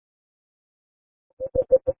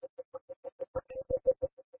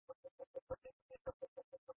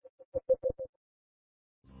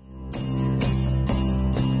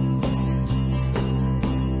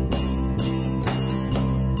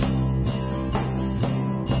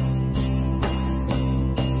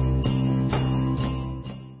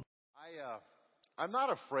I'm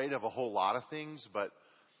not afraid of a whole lot of things, but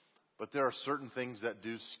there are certain things that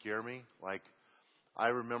do scare me. Like, I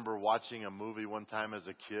remember watching a movie one time as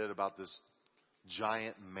a kid about this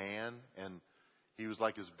giant man, and he was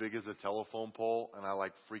like as big as a telephone pole, and I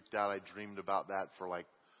like freaked out. I dreamed about that for like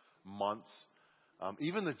months.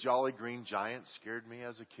 Even the Jolly Green Giant scared me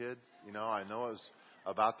as a kid. You know, I know it was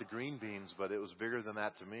about the green beans, but it was bigger than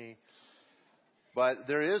that to me. But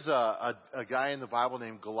there is a guy in the Bible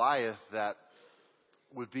named Goliath that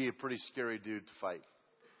would be a pretty scary dude to fight.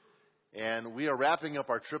 And we are wrapping up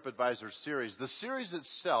our TripAdvisor series. The series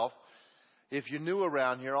itself, if you're new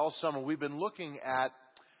around here, all summer we've been looking at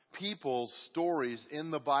people's stories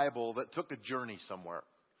in the Bible that took a journey somewhere.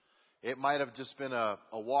 It might have just been a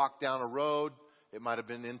walk down a road. It might have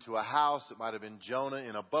been into a house. It might have been Jonah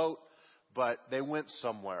in a boat. But they went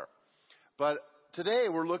somewhere. But today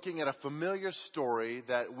we're looking at a familiar story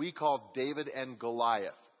that we call David and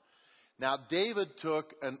Goliath. Now, David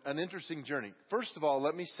took an interesting journey. First of all,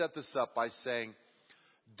 let me set this up by saying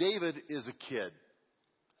David is a kid.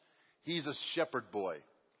 He's a shepherd boy.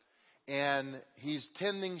 And he's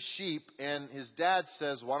tending sheep, and his dad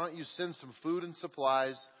says, why don't you send some food and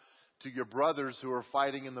supplies to your brothers who are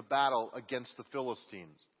fighting in the battle against the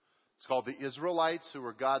Philistines. It's called the Israelites, who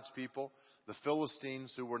were God's people, the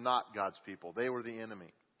Philistines, who were not God's people. They were the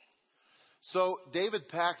enemy. So David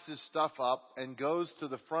packs his stuff up and goes to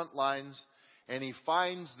the front lines, and he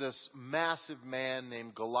finds this massive man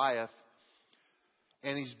named Goliath,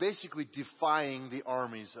 and he's basically defying the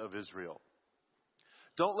armies of Israel.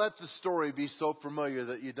 Don't let the story be so familiar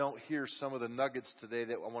that you don't hear some of the nuggets today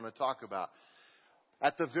that I want to talk about.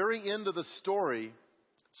 At the very end of the story,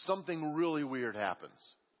 something really weird happens.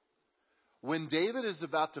 When David is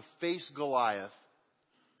about to face Goliath,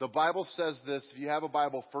 the Bible says this. If you have a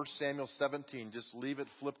Bible, 1 Samuel 17, just leave it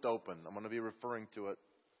flipped open. I'm going to be referring to it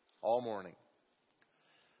all morning.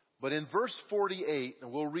 But in verse 48,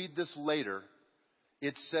 and we'll read this later,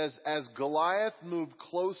 it says, as Goliath moved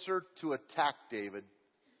closer to attack David,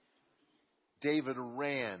 David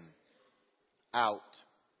ran out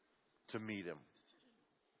to meet him.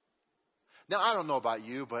 Now, I don't know about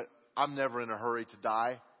you, but I'm never in a hurry to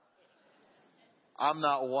die. I'm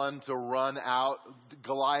not one to run out.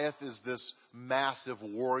 Goliath is this massive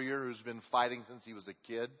warrior who's been fighting since he was a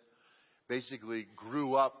kid. Basically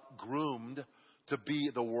grew up groomed to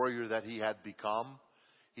be the warrior that he had become.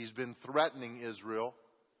 He's been threatening Israel.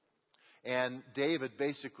 And David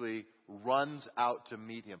basically runs out to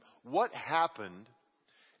meet him. What happened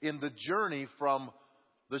in the journey from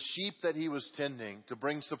the sheep that he was tending to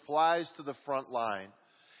bring supplies to the front line,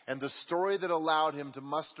 and the story that allowed him to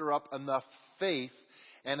muster up enough faith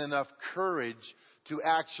and enough courage to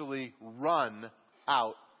actually run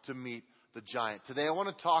out to meet the giant. Today I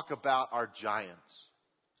want to talk about our giants.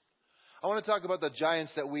 I want to talk about the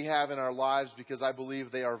giants that we have in our lives because I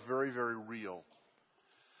believe they are very, very real.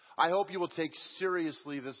 I hope you will take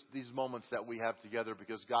seriously these moments that we have together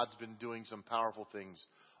because God's been doing some powerful things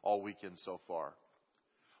all weekend so far.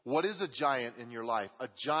 What is a giant in your life? A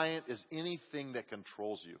giant is anything that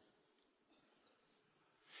controls you.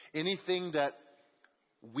 Anything that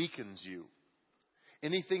weakens you.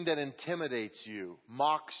 Anything that intimidates you,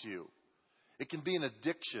 mocks you. It can be an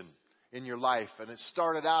addiction in your life. And it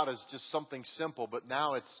started out as just something simple, but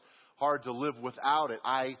now it's hard to live without it.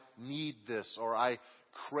 I need this, or I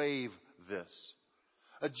crave this.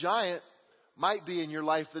 A giant might be in your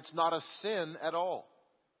life that's not a sin at all.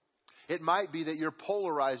 It might be that you're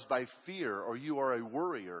polarized by fear, or you are a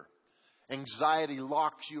worrier. Anxiety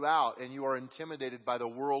locks you out and you are intimidated by the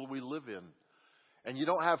world we live in. And you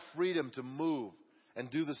don't have freedom to move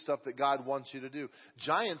and do the stuff that God wants you to do.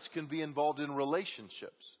 Giants can be involved in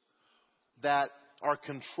relationships that are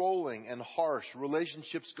controlling and harsh.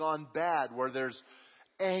 Relationships gone bad where there's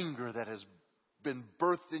anger that has been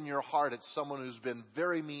birthed in your heart at someone who's been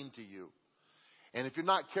very mean to you. And if you're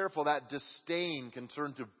not careful, that disdain can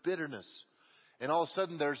turn to bitterness. And all of a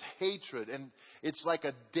sudden there's hatred. And it's like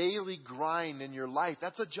a daily grind in your life.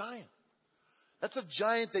 That's a giant. That's a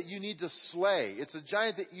giant that you need to slay. It's a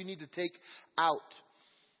giant that you need to take out.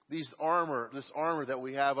 This armor that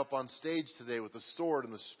we have up on stage today with the sword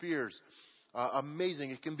and the spears.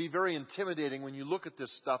 Amazing. It can be very intimidating when you look at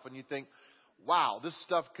this stuff and you think, wow, this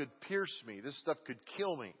stuff could pierce me. This stuff could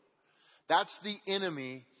kill me. That's the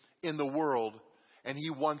enemy in the world. And he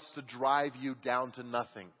wants to drive you down to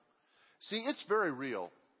nothing. See, it's very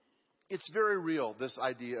real. It's very real, this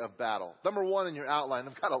idea of battle. Number one in your outline,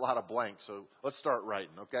 I've got a lot of blanks, so let's start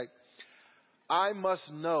writing, okay? I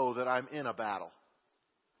must know that I'm in a battle.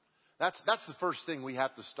 That's the first thing we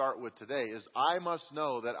have to start with today, is I must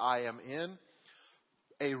know that I am in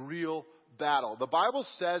a real battle. The Bible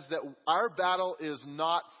says that our battle is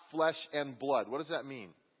not flesh and blood. What does that mean?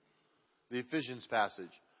 The Ephesians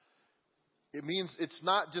passage. It means it's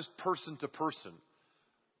not just person to person.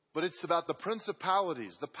 But it's about the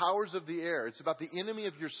principalities, the powers of the air. It's about the enemy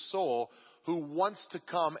of your soul who wants to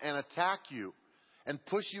come and attack you and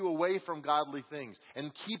push you away from godly things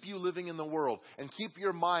and keep you living in the world and keep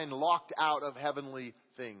your mind locked out of heavenly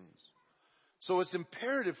things. So it's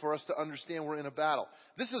imperative for us to understand we're in a battle.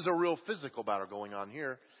 This is a real physical battle going on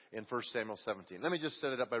here in 1 Samuel 17. Let me just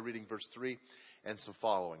set it up by reading verse 3 and some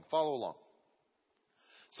following. Follow along.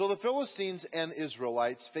 So the Philistines and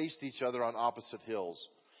Israelites faced each other on opposite hills,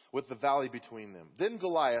 with the valley between them. Then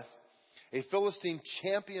Goliath, a Philistine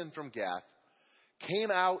champion from Gath,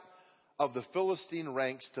 came out of the Philistine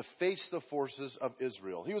ranks to face the forces of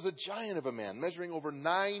Israel. He was a giant of a man, measuring over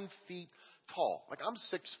 9 feet tall. Like, I'm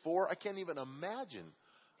 6'4". I can't even imagine.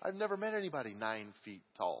 I've never met anybody 9 feet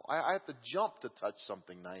tall. I have to jump to touch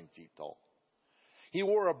something 9 feet tall. He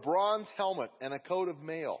wore a bronze helmet and a coat of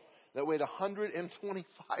mail that weighed 125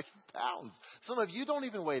 pounds. Some of you don't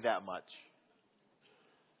even weigh that much.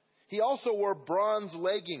 He also wore bronze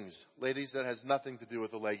leggings. Ladies, that has nothing to do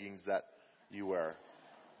with the leggings that you wear.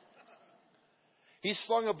 He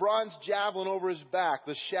slung a bronze javelin over his back.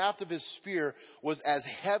 The shaft of his spear was as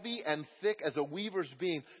heavy and thick as a weaver's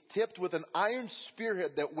beam, tipped with an iron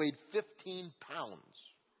spearhead that weighed 15 pounds.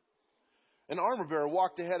 An armor bearer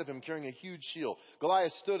walked ahead of him carrying a huge shield.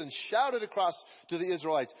 Goliath stood and shouted across to the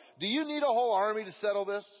Israelites, "Do you need a whole army to settle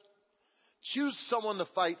this? Choose someone to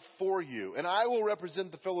fight for you, and I will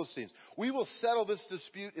represent the Philistines. We will settle this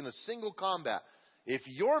dispute in a single combat. If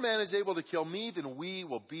your man is able to kill me, then we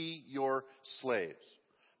will be your slaves.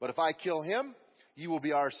 But if I kill him, you will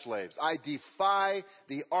be our slaves. I defy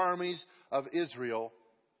the armies of Israel."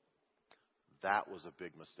 That was a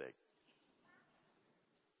big mistake.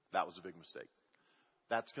 That was a big mistake.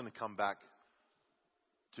 That's going to come back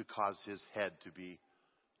to cause his head to be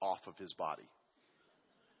off of his body.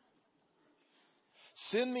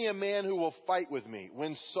 "Send me a man who will fight with me."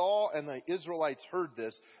 When Saul and the Israelites heard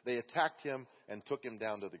this, they attacked him and took him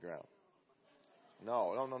down to the ground.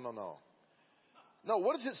 No. No,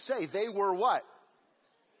 what does it say? They were what?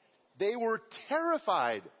 They were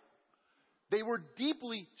terrified. They were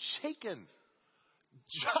deeply shaken.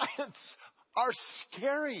 Giants are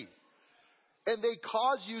scary. And they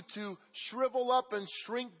cause you to shrivel up and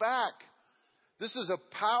shrink back. This is a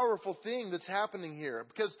powerful thing that's happening here,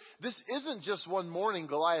 because this isn't just one morning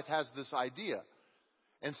Goliath has this idea.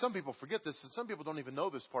 And some people forget this, and some people don't even know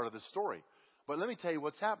this part of the story. But let me tell you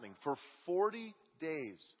what's happening. For 40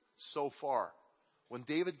 days so far, when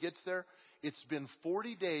David gets there, it's been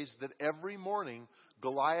 40 days that every morning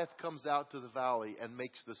Goliath comes out to the valley and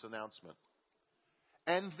makes this announcement.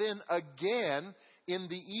 And then again, in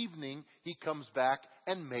the evening, he comes back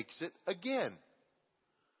and makes it again.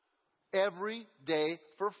 Every day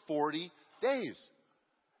for 40 days.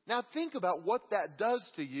 Now think about what that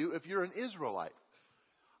does to you if you're an Israelite.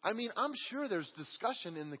 I mean, I'm sure there's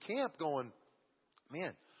discussion in the camp going,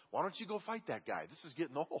 "Man, why don't you go fight that guy? This is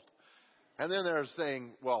getting old." And then they're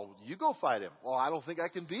saying, "Well, you go fight him." "Well, I don't think I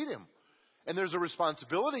can beat him." And there's a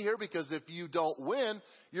responsibility here, because if you don't win,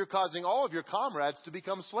 you're causing all of your comrades to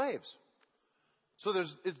become slaves. So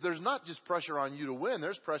there's not just pressure on you to win,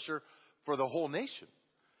 there's pressure for the whole nation.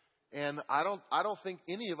 And I don't think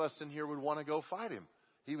any of us in here would want to go fight him.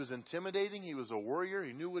 He was intimidating. He was a warrior.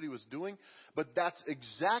 He knew what he was doing. But that's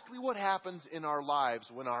exactly what happens in our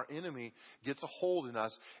lives when our enemy gets a hold in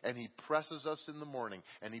us, and he presses us in the morning,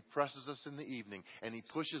 and he presses us in the evening, and he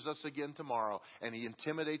pushes us again tomorrow, and he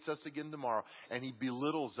intimidates us again tomorrow, and he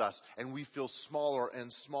belittles us, and we feel smaller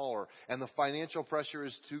and smaller, and the financial pressure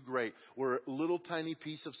is too great. We're a little tiny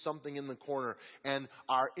piece of something in the corner, and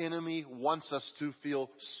our enemy wants us to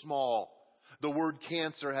feel small. The word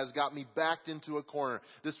cancer has got me backed into a corner.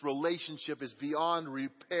 This relationship is beyond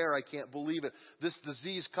repair. I can't believe it. This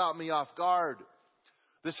disease caught me off guard.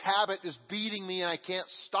 This habit is beating me and I can't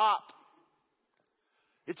stop.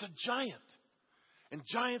 It's a giant. And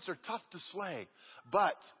giants are tough to slay,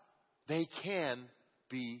 but they can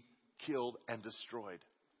be killed and destroyed.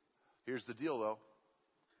 Here's the deal though.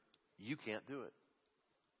 You can't do it.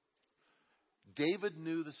 David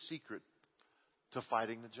knew the secret to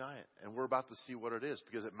fighting the giant. And we're about to see what it is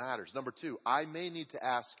because it matters. Number 2, I may need to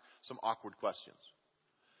ask some awkward questions.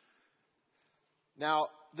 Now,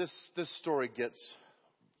 this story gets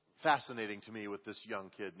fascinating to me with this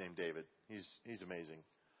young kid named David. He's amazing.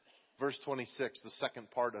 Verse 26, the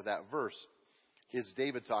second part of that verse, is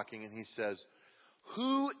David talking, and he says,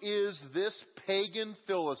 "Who is this pagan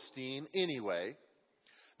Philistine anyway,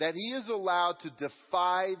 that he is allowed to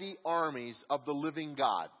defy the armies of the living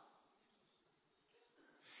God?"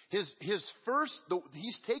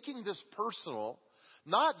 He's taking this personal,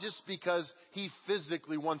 not just because he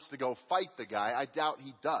physically wants to go fight the guy. I doubt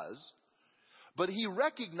he does. But he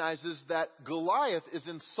recognizes that Goliath is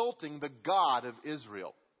insulting the God of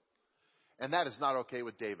Israel. And that is not okay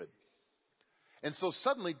with David. And so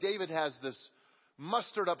suddenly David has this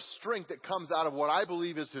mustered up strength that comes out of what I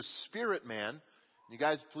believe is his spirit man. You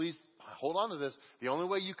guys, please hold on to this. The only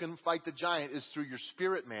way you can fight the giant is through your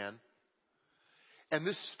spirit man. And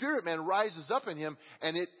this spirit man rises up in him,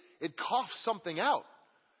 and it coughs something out.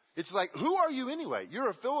 It's like, who are you anyway? You're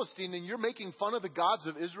a Philistine, and you're making fun of the gods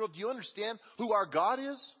of Israel. Do you understand who our God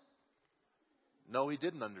is? No, he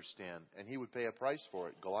didn't understand, and he would pay a price for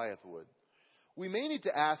it. Goliath would. We may need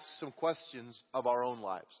to ask some questions of our own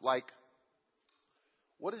lives, like,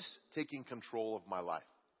 what is taking control of my life?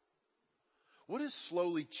 What is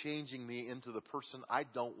slowly changing me into the person I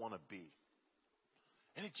don't want to be?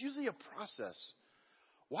 And it's usually a process.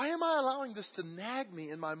 Why am I allowing this to nag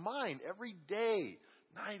me in my mind every day,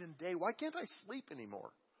 night and day? Why can't I sleep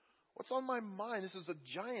anymore? What's on my mind? This is a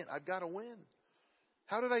giant. I've got to win.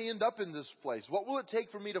 How did I end up in this place? What will it take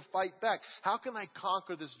for me to fight back? How can I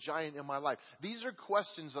conquer this giant in my life? These are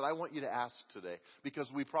questions that I want you to ask today, because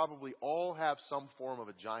we probably all have some form of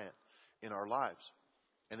a giant in our lives,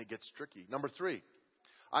 and it gets tricky. Number 3,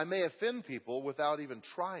 I may offend people without even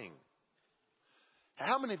trying.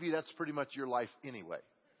 How many of you, that's pretty much your life anyway?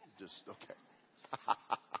 Okay.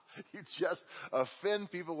 You just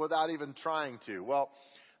offend people without even trying to. Well,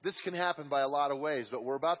 this can happen by a lot of ways, but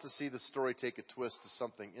we're about to see the story take a twist to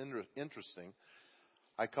something interesting.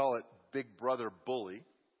 I call it Big Brother Bully.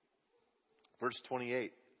 Verse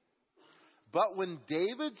 28. But when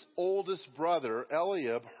David's oldest brother,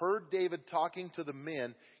 Eliab, heard David talking to the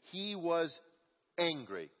men, he was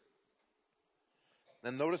angry.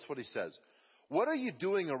 Then notice what he says. "What are you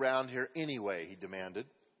doing around here anyway?" he demanded.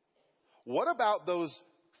 "What about those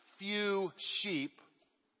few sheep?"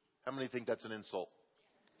 How many think that's an insult?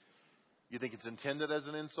 You think it's intended as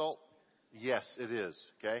an insult? Yes, it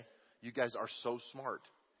is. Okay? You guys are so smart.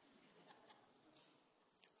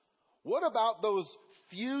 "What about those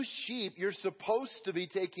few sheep you're supposed to be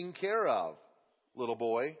taking care of, little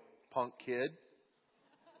boy, punk kid?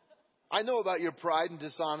 I know about your pride and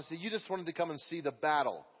dishonesty. You just wanted to come and see the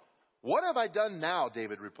battle. What have I done now?"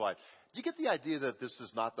 David replied. Do you get the idea that this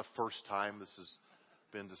is not the first time this has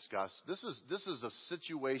been discussed? This is a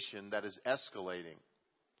situation that is escalating.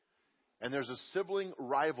 And there's a sibling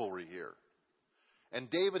rivalry here. And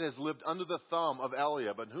David has lived under the thumb of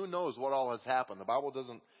Eliab, and who knows what all has happened. The Bible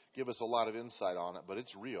doesn't give us a lot of insight on it, but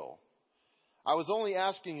it's real. "I was only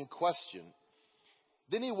asking a question."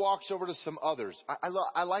 Then he walks over to some others.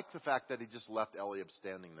 I like the fact that he just left Eliab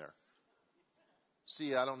standing there.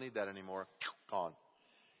 "See, I don't need that anymore." Gone.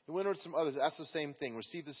 He went over to some others, asked the same thing,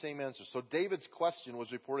 received the same answer. So David's question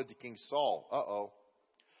was reported to King Saul.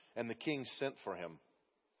 And the king sent for him.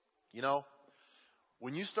 You know,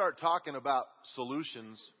 when you start talking about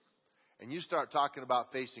solutions and you start talking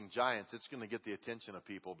about facing giants, it's going to get the attention of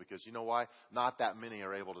people, because you know why? Not that many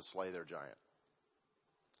are able to slay their giant.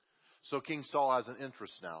 So King Saul has an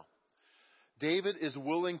interest now. David is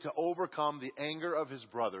willing to overcome the anger of his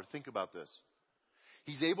brother. Think about this.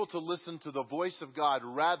 He's able to listen to the voice of God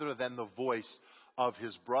rather than the voice of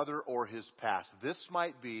his brother or his past. This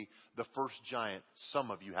might be the first giant some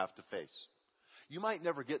of you have to face. You might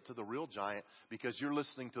never get to the real giant because you're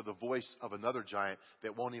listening to the voice of another giant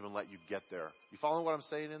that won't even let you get there. You following what I'm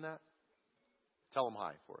saying in that? Tell them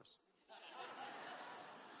hi for us.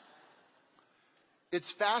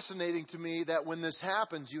 It's fascinating to me that when this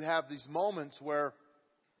happens, you have these moments where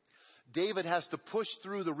David has to push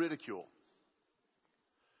through the ridicule.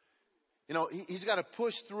 You know, he's got to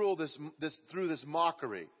push through this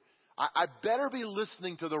mockery. I better be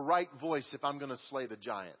listening to the right voice if I'm going to slay the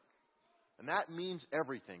giant. And that means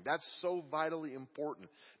everything. That's so vitally important.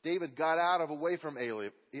 David got out of away from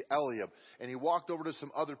Eliab, and he walked over to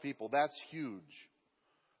some other people. That's huge.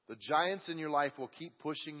 The giants in your life will keep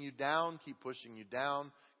pushing you down, keep pushing you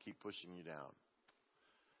down, keep pushing you down.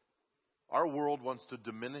 Our world wants to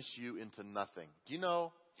diminish you into nothing. Do you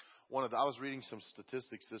know, I was reading some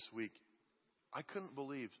statistics this week. I couldn't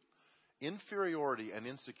believe Inferiority and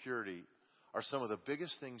insecurity are some of the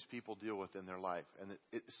biggest things people deal with in their life. And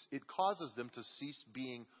it causes them to cease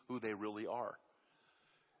being who they really are.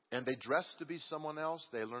 And they dress to be someone else.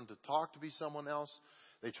 They learn to talk to be someone else.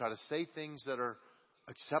 They try to say things that are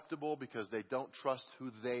acceptable because they don't trust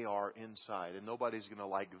who they are inside. And nobody's going to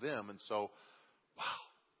like them. And so, wow.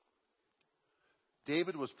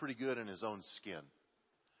 David was pretty good in his own skin.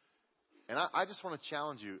 And I just want to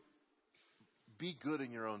challenge you. Be good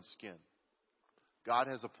in your own skin. God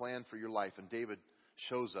has a plan for your life, and David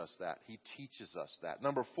shows us that. He teaches us that.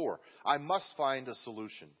 Number 4, I must find a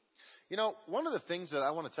solution. You know, one of the things that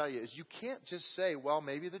I want to tell you is you can't just say, well,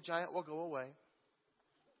 maybe the giant will go away.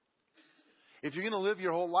 If you're going to live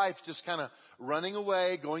your whole life just kind of running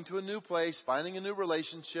away, going to a new place, finding a new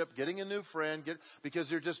relationship, getting a new friend,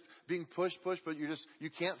 because you're just being pushed, but you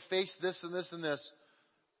can't face this and this and this,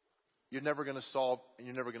 you're never going to solve and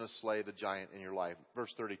you're never going to slay the giant in your life.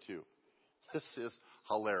 Verse 32. This is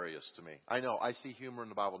hilarious to me. I know, I see humor in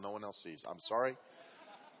the Bible no one else sees. I'm sorry.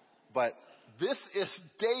 But this is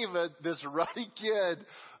David, this ruddy kid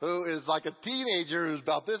who is like a teenager who's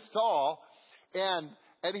about this tall. And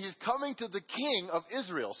he's coming to the king of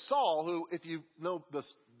Israel, Saul, who, if you know,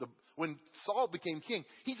 when Saul became king,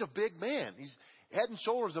 he's a big man. He's head and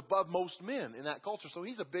shoulders above most men in that culture. So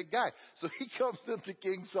he's a big guy. So he comes into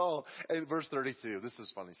King Saul. And verse 32, this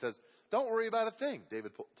is funny. He says, don't worry about a thing,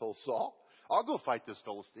 David told Saul. I'll go fight this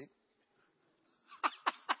Philistine.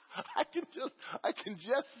 I can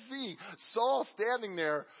just see Saul standing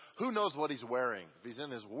there. Who knows what he's wearing? If he's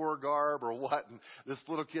in his war garb or what. And this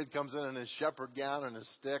little kid comes in his shepherd gown and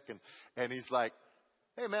his stick. And he's like,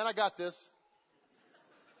 hey, man, I got this.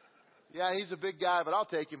 Yeah, he's a big guy, but I'll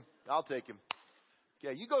take him.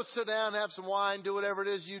 Yeah, you go sit down, have some wine, do whatever it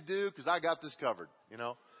is you do, because I got this covered, you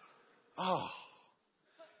know. Oh.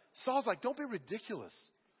 Saul's like, don't be ridiculous.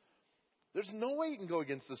 There's no way you can go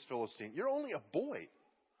against this Philistine. You're only a boy.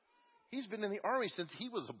 He's been in the army since he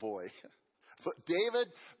was a boy. But David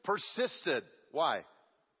persisted. Why?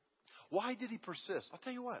 Why did he persist? I'll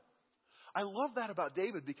tell you what. I love that about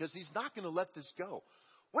David because he's not going to let this go.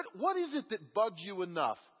 What is it that bugs you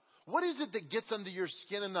enough? What is it that gets under your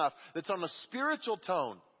skin enough that's on a spiritual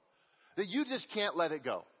tone that you just can't let it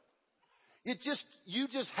go? You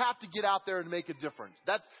just have to get out there and make a difference.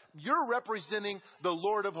 You're representing the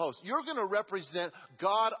Lord of hosts. You're going to represent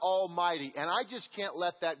God Almighty. And I just can't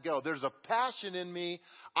let that go. There's a passion in me.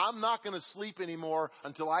 I'm not going to sleep anymore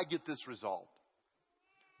until I get this resolved.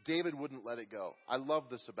 David wouldn't let it go. I love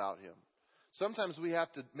this about him. Sometimes we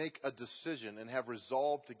have to make a decision and have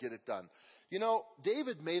resolve to get it done. You know,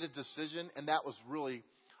 David made a decision, and that was really,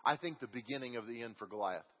 I think, the beginning of the end for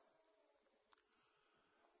Goliath.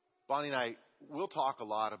 Bonnie and I, we'll talk a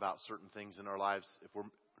lot about certain things in our lives if we're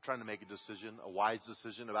trying to make a decision, a wise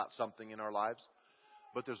decision about something in our lives.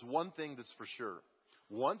 But there's one thing that's for sure.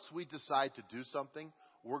 Once we decide to do something,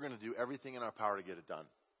 we're going to do everything in our power to get it done.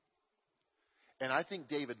 And I think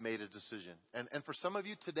David made a decision. And for some of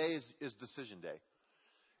you, today is decision day.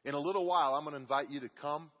 In a little while, I'm going to invite you to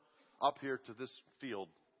come up here to this field,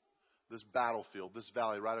 this battlefield, this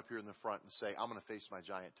valley right up here in the front and say, I'm going to face my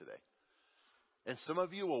giant today. And some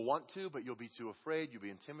of you will want to, but you'll be too afraid. You'll be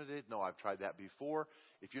intimidated. No, I've tried that before.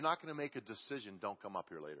 If you're not going to make a decision, don't come up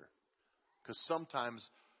here later. Because sometimes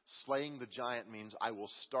slaying the giant means I will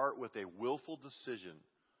start with a willful decision,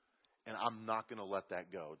 and I'm not going to let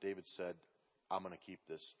that go. David said, I'm going to keep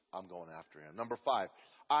this. I'm going after him. Number 5,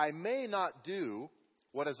 I may not do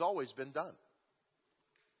what has always been done.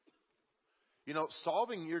 You know,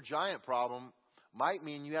 solving your giant problem might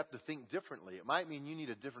mean you have to think differently. It might mean you need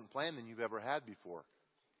a different plan than you've ever had before.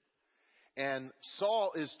 And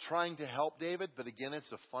Saul is trying to help David, but again,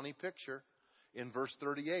 it's a funny picture. In verse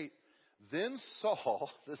 38, then Saul,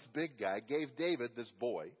 this big guy, gave David, this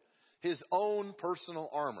boy, his own personal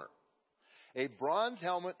armor. A bronze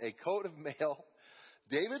helmet, a coat of mail.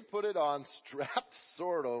 David put it on, strapped the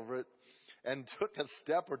sword over it, and took a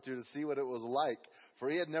step or two to see what it was like, for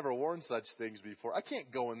he had never worn such things before. I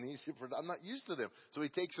can't go in these, I'm not used to them. So he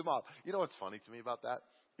takes them off. You know what's funny to me about that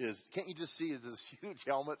is, can't you just see this huge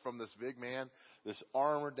helmet from this big man, this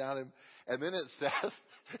armor down him? And then it says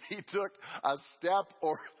he took a step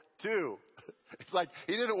or two. It's like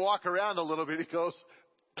he didn't walk around a little bit. He goes,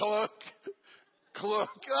 clunk, clunk.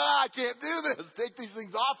 I can't do this. Take these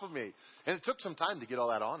things off of me. And it took some time to get all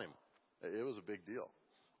that on him. It was a big deal.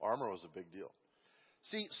 Armor was a big deal.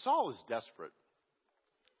 See, Saul is desperate.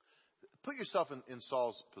 Put yourself in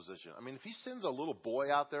Saul's position. I mean, if he sends a little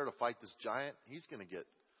boy out there to fight this giant, he's going to get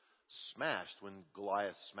smashed when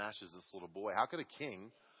Goliath smashes this little boy. How could a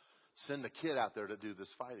king send a kid out there to do this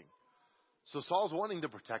fighting? So Saul's wanting to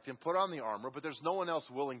protect him, put on the armor, but there's no one else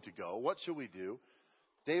willing to go. What should we do?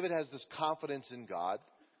 David has this confidence in God.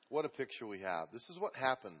 What a picture we have. This is what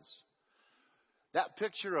happens. That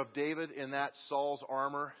picture of David in that Saul's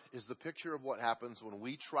armor is the picture of what happens when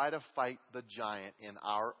we try to fight the giant in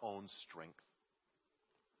our own strength.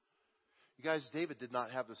 You guys, David did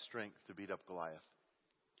not have the strength to beat up Goliath.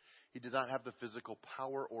 He did not have the physical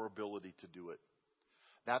power or ability to do it.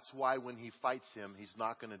 That's why when he fights him, he's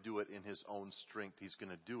not going to do it in his own strength. He's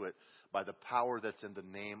going to do it by the power that's in the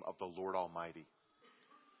name of the Lord Almighty.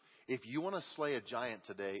 If you want to slay a giant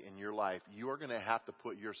today in your life, you are going to have to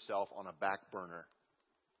put yourself on a back burner.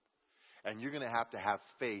 And you're going to have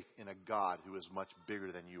faith in a God who is much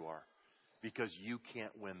bigger than you are. Because you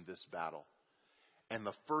can't win this battle. And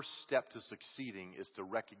the first step to succeeding is to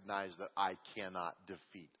recognize that I cannot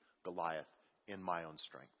defeat Goliath in my own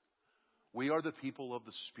strength. We are the people of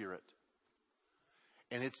the Spirit.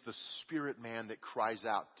 And it's the Spirit man that cries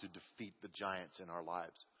out to defeat the giants in our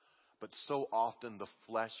lives. But so often the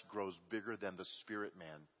flesh grows bigger than the Spirit man.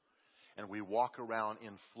 And we walk around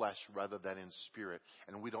in flesh rather than in spirit.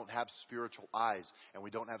 And we don't have spiritual eyes. And we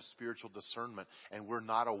don't have spiritual discernment. And we're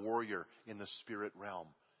not a warrior in the spirit realm.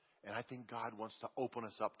 And I think God wants to open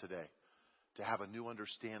us up today to have a new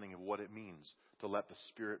understanding of what it means to let the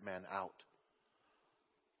Spirit man out.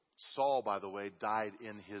 Saul, by the way, died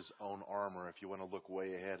in his own armor. If you want to look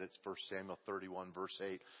way ahead, it's 1 Samuel 31, verse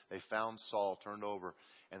 8. They found Saul turned over,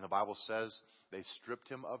 and the Bible says they stripped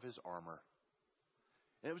him of his armor.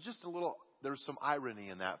 And it was just there was some irony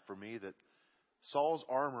in that for me, that Saul's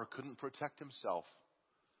armor couldn't protect himself.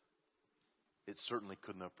 It certainly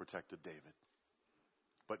couldn't have protected David.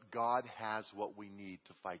 But God has what we need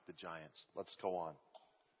to fight the giants. Let's go on.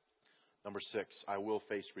 Number 6, I will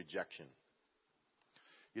face rejection.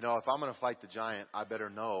 You know, if I'm going to fight the giant, I better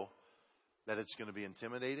know that it's going to be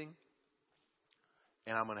intimidating.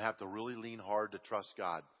 And I'm going to have to really lean hard to trust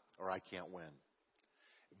God, or I can't win.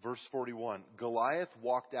 Verse 41, Goliath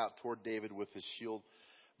walked out toward David with his shield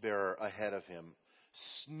bearer ahead of him,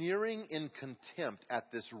 sneering in contempt at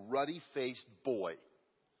this ruddy-faced boy.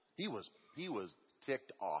 He was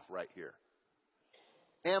ticked off right here.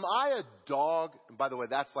 Am I a dog? And by the way,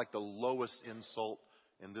 that's like the lowest insult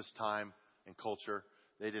in this time and culture.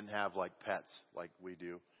 They didn't have like pets like we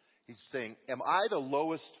do. He's saying, am I the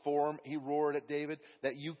lowest form, he roared at David,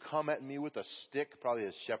 that you come at me with a stick, probably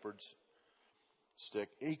a shepherd's stick.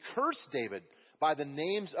 He cursed David by the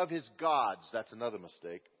names of his gods. That's another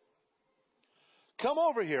mistake. Come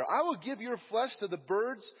over here. I will give your flesh to the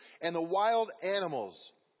birds and the wild animals.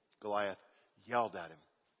 Goliath yelled at him.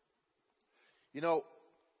 You know,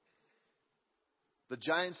 the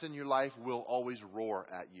giants in your life will always roar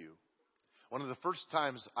at you. One of the first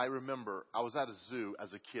times I remember, I was at a zoo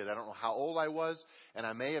as a kid. I don't know how old I was, and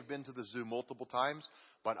I may have been to the zoo multiple times,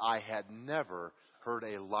 but I had never heard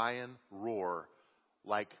a lion roar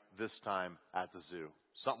like this time at the zoo.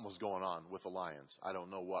 Something was going on with the lions. I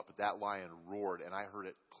don't know what, but that lion roared, and I heard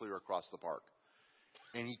it clear across the park.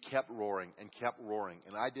 And he kept roaring,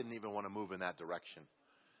 and I didn't even want to move in that direction.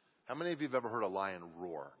 How many of you have ever heard a lion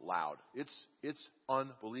roar loud? It's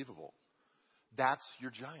unbelievable. That's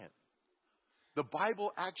your giant. The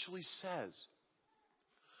Bible actually says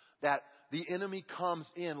that the enemy comes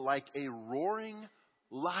in like a roaring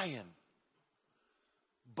lion.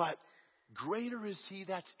 But greater is he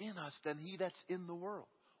that's in us than he that's in the world.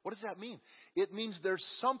 What does that mean? It means there's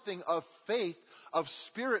something of faith, of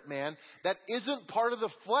spirit man, that isn't part of the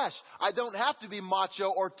flesh. I don't have to be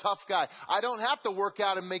macho or tough guy. I don't have to work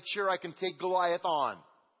out and make sure I can take Goliath on.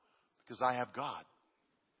 Because I have God.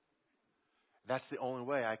 That's the only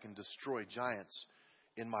way I can destroy giants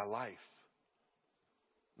in my life.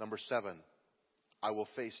 Number 7, I will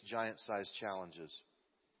face giant-sized challenges.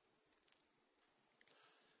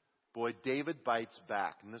 Boy, David bites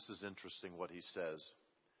back, and this is interesting what he says.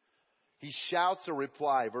 He shouts a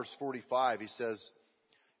reply, verse 45. He says,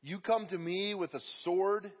 you come to me with a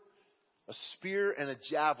sword, a spear, and a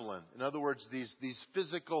javelin. In other words, these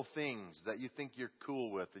physical things that you think you're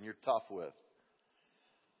cool with and you're tough with.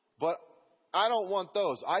 But I don't want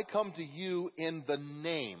those. I come to you in the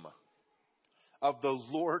name of the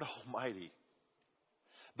Lord Almighty,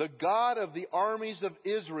 the God of the armies of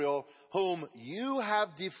Israel, whom you have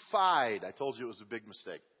defied. I told you it was a big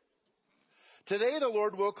mistake. Today the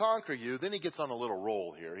Lord will conquer you. Then he gets on a little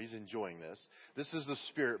roll here. He's enjoying this. This is the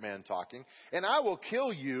spirit man talking. And I will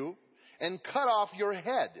kill you and cut off your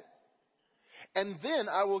head. And then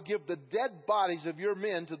I will give the dead bodies of your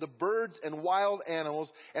men to the birds and wild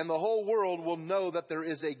animals, and the whole world will know that there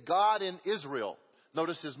is a God in Israel.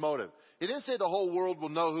 Notice his motive. He didn't say the whole world will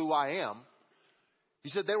know who I am. He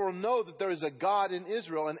said, they will know that there is a God in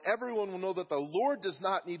Israel, and everyone will know that the Lord does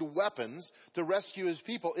not need weapons to rescue his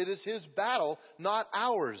people. It is his battle, not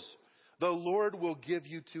ours. The Lord will give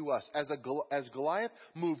you to us. As Goliath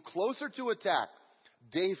moved closer to attack,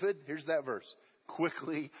 David, here's that verse,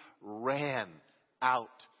 quickly ran out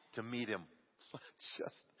to meet him.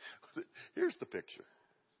 Here's the picture.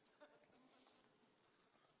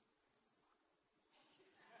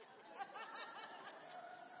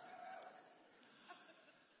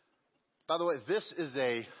 By the way, this is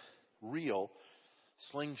a real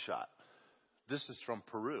slingshot. This is from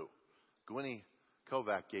Peru. Gwynnie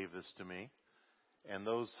Kovac gave this to me. And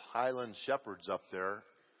those Highland shepherds up there,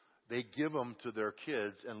 they give them to their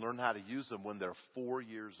kids and learn how to use them when they're 4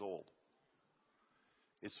 years old.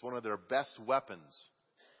 It's one of their best weapons.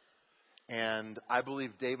 And I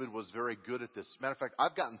believe David was very good at this. Matter of fact,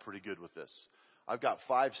 I've gotten pretty good with this. I've got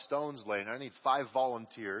 5 stones laying. I need 5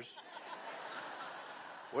 volunteers.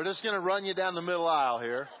 We're just going to run you down the middle aisle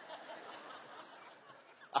here.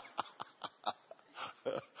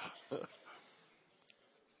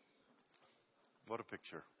 What a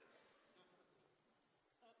picture.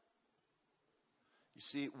 You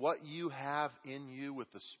see, what you have in you with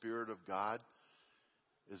the Spirit of God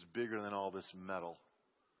is bigger than all this metal.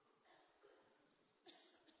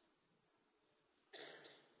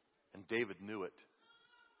 And David knew it.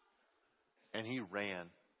 And he ran.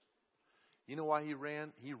 You know why he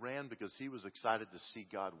ran? He ran because he was excited to see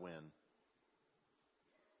God win.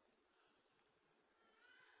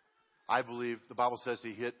 I believe the Bible says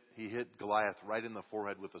he hit Goliath right in the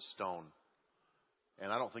forehead with a stone.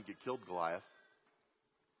 And I don't think it killed Goliath.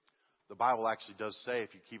 The Bible actually does say,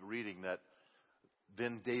 if you keep reading, that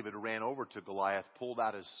then David ran over to Goliath, pulled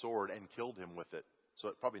out his sword, and killed him with it. So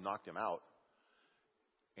it probably knocked him out.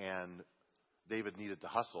 And David needed to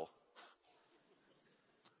hustle,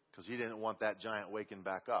 because he didn't want that giant waking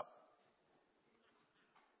back up.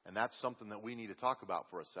 And that's something that we need to talk about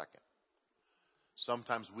for a second.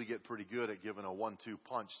 Sometimes we get pretty good at giving a 1-2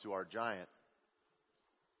 punch to our giant,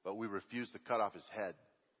 but we refuse to cut off his head.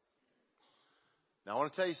 Now, I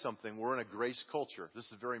want to tell you something. We're in a grace culture. This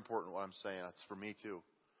is very important what I'm saying. That's for me too.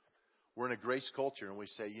 We're in a grace culture, and we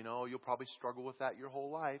say, you'll probably struggle with that your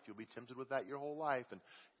whole life. You'll be tempted with that your whole life, and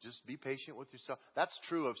just be patient with yourself. That's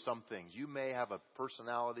true of some things. You may have a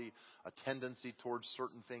personality, a tendency towards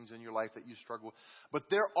certain things in your life that you struggle with. But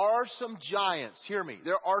there are some giants, hear me,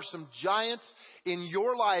 there are some giants in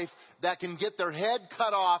your life that can get their head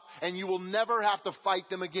cut off, and you will never have to fight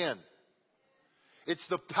them again. It's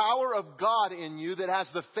the power of God in you that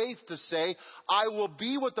has the faith to say, I will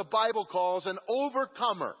be what the Bible calls an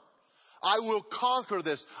overcomer. I will conquer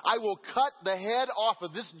this. I will cut the head off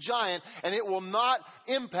of this giant, and it will not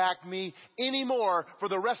impact me anymore for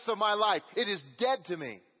the rest of my life. It is dead to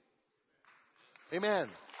me. Amen.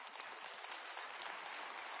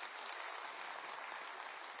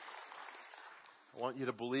 I want you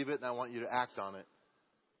to believe it, and I want you to act on it.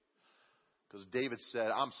 Because David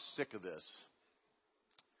said, I'm sick of this.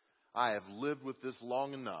 I have lived with this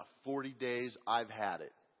long enough. 40 days, I've had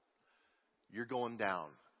it. You're going down.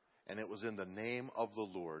 And it was in the name of the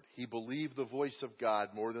Lord. He believed the voice of God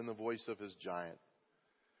more than the voice of his giant.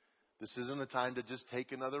 This isn't a time to just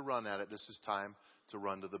take another run at it. This is time to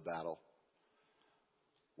run to the battle.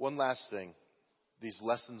 One last thing. These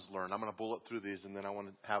lessons learned. I'm going to bullet through these, and then I want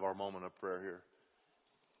to have our moment of prayer here.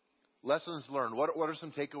 Lessons learned. What are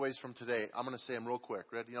some takeaways from today? I'm going to say them real quick.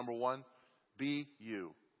 Ready? Number 1, be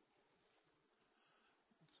you.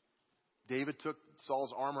 David took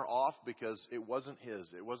Saul's armor off because it wasn't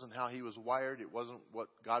his. It wasn't how he was wired. It wasn't what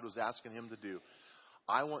God was asking him to do.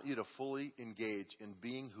 I want you to fully engage in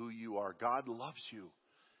being who you are. God loves you,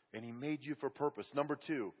 and he made you for purpose. Number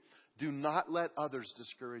 2, do not let others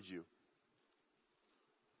discourage you.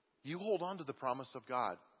 You hold on to the promise of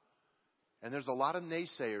God. And there's a lot of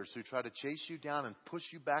naysayers who try to chase you down and push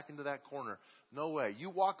you back into that corner. No way. You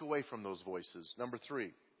walk away from those voices. Number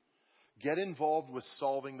 3, get involved with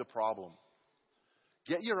solving the problem.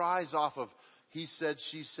 Get your eyes off of he said,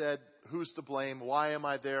 she said, who's to blame, why am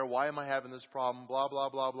I there, why am I having this problem, blah, blah,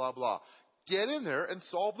 blah, blah, blah. Get in there and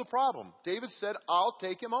solve the problem. David said, I'll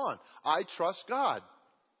take him on. I trust God.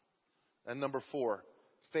 And number 4,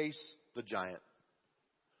 face the giant.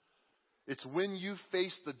 It's when you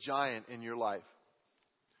face the giant in your life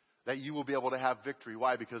that you will be able to have victory.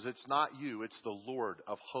 Why? Because it's not you, it's the Lord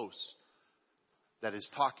of hosts that is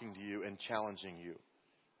talking to you and challenging you.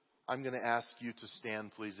 I'm going to ask you to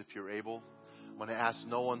stand, please, if you're able. I'm going to ask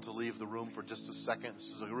no one to leave the room for just a second.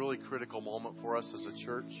 This is a really critical moment for us as a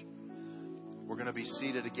church. We're going to be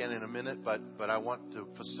seated again in a minute, but I want to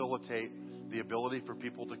facilitate the ability for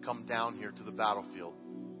people to come down here to the battlefield.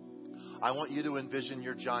 I want you to envision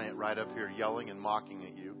your giant right up here yelling and mocking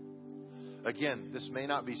at you. Again, this may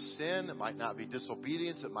not be sin. It might not be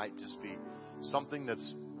disobedience. It might just be something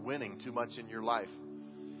that's winning too much in your life.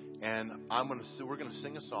 And we're going to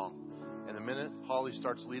sing a song. And the minute Holly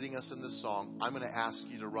starts leading us in this song, I'm going to ask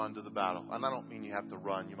you to run to the battle. And I don't mean you have to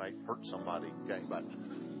run. You might hurt somebody. Okay, but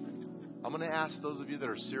I'm going to ask those of you that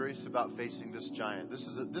are serious about facing this giant.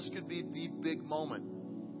 This could be the big moment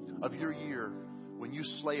of your year when you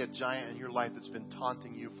slay a giant in your life that's been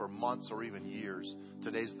taunting you for months or even years.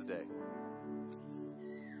 Today's the day.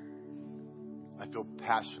 I feel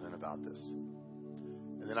passionate about this.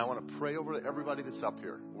 And then I want to pray over everybody that's up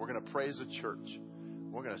here. We're going to pray as a church.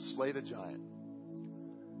 We're going to slay the giant.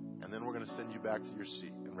 And then we're going to send you back to your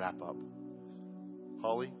seat and wrap up.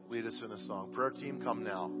 Holly, lead us in a song. Prayer team, come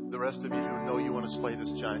now. The rest of you who know you want to slay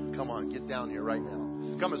this giant, come on, get down here right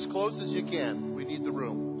now. Come as close as you can. We need the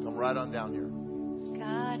room. Come right on down here.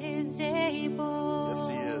 God is able. Yes,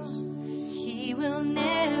 He is. He will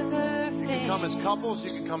never fail. You can come as couples.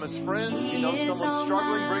 You can come as friends. If you know someone's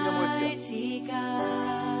struggling, bring them with you.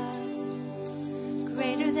 God,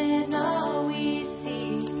 greater than all we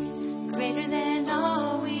see, greater than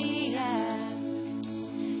all we ask.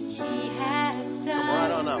 He has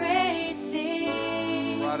done great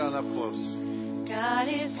things. Right on up close. God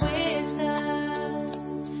is with us.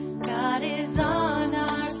 God is on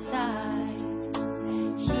our side.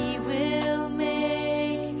 He will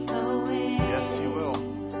make the way. Yes, He will.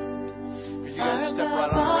 Could you guys step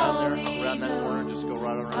right on around there, around that corner, and just go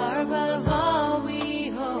right on around. Far above all we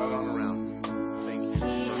hope. Right on around. Thank you.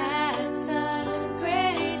 He has done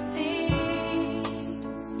great things.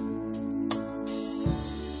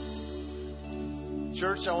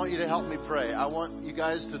 Church, I want you to help me pray. I want you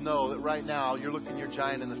guys to know that right now you're looking your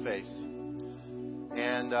giant in the face.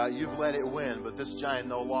 And you've let it win, but this giant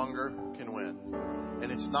no longer can win.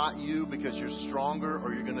 And it's not you because you're stronger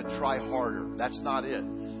or you're going to try harder. That's not it.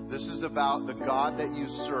 This is about the God that you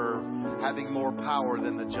serve having more power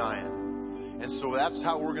than the giant. And so that's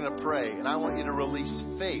how we're going to pray. And I want you to release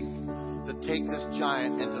faith to take this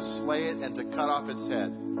giant and to slay it and to cut off its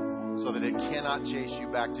head so that it cannot chase you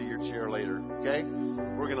back to your chair later. Okay?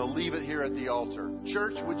 We're going to leave it here at the altar.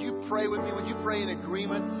 Church, would you pray with me? Would you pray in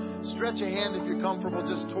agreement? Stretch a hand if you're comfortable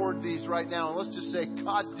just toward these right now. And let's just say,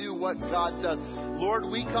 God, do what God does. Lord,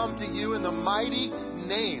 we come to you in the mighty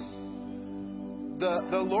name,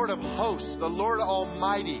 the Lord of hosts, the Lord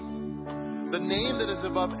Almighty, the name that is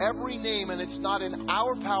above every name. And it's not in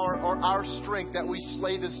our power or our strength that we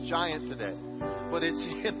slay this giant today, but it's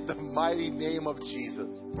in the mighty name of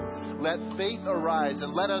Jesus. Let faith arise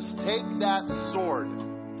and let us take that sword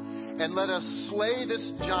and let us slay this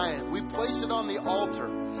giant. We place it on the altar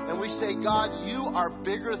and we say, God, you are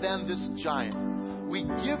bigger than this giant. We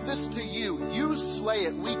give this to you. You slay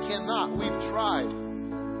it. We cannot. We've tried.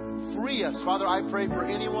 Free us. Father, I pray for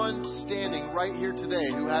anyone standing right here today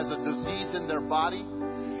who has a disease in their body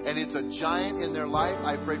and it's a giant in their life.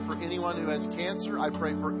 I pray for anyone who has cancer. I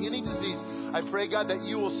pray for any disease. I pray, God, that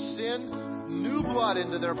you will send new blood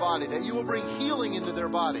into their body, that you will bring healing into their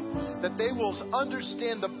body, that they will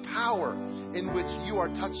understand the power in which you are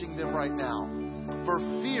touching them right now. For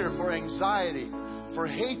fear, for anxiety, for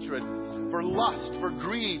hatred, for lust, for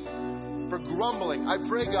greed, for grumbling. I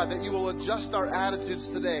pray, God, that you will adjust our attitudes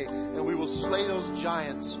today and we will slay those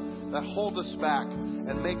giants that hold us back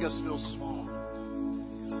and make us feel small.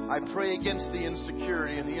 I pray against the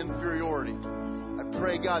insecurity and the inferiority. I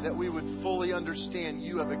pray, God, that we would fully understand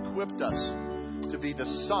you have equipped us to be the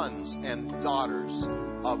sons and daughters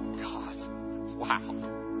of God. Wow.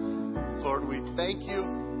 Lord, we thank you.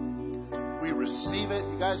 We receive it.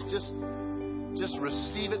 You guys just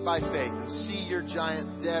receive it by faith and see your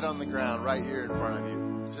giant dead on the ground right here in front of you.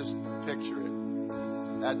 Just picture it.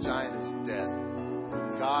 That giant is dead.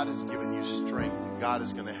 God has given you strength, and God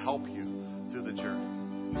is going to help you through the journey.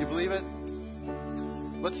 You believe it?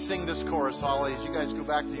 Let's sing this chorus, Holly, as you guys go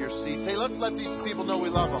back to your seats. Hey, let's let these people know we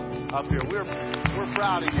love them up here. We're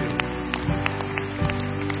proud of you.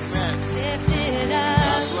 Amen.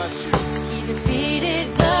 God bless you. He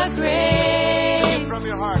defeated the grave. Sing it from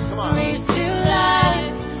your heart. Come on. Raised to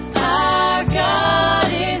life. Our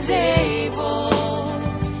God is able.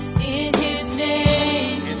 In His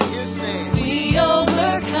name. In His name. We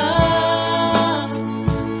overcome.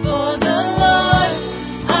 For the Lord,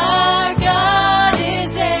 our God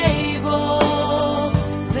is able.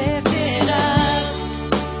 Lift it up.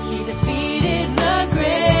 He defeated the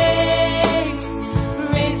grave.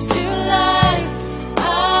 Raised to life.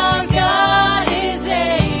 Our God is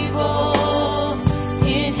able.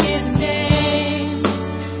 In His name.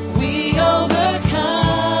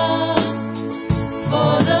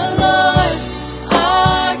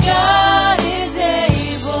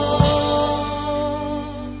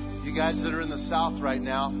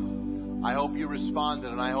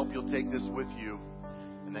 help you'll take this with you,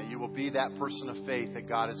 and that you will be that person of faith that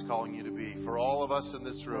God is calling you to be. For all of us in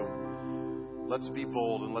this room, let's be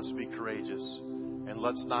bold and let's be courageous. And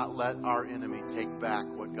let's not let our enemy take back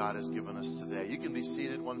what God has given us today. You can be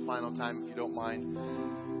seated one final time if you don't mind.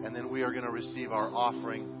 And then we are going to receive our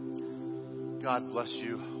offering. God bless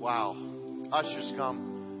you. Wow. Ushers,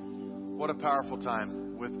 come. What a powerful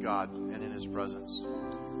time with God and in His presence.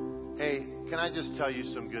 Hey, can I just tell you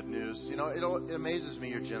some good news? You know, it amazes me,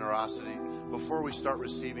 your generosity. Before we start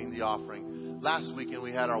receiving the offering, last weekend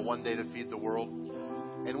we had our one day to feed the world.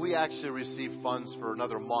 And we actually received funds for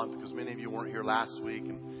another month because many of you weren't here last week.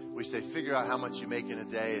 And we say, figure out how much you make in a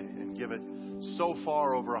day and give it. So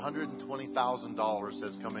far, over $120,000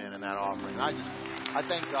 has come in that offering. I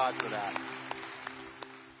thank God for that.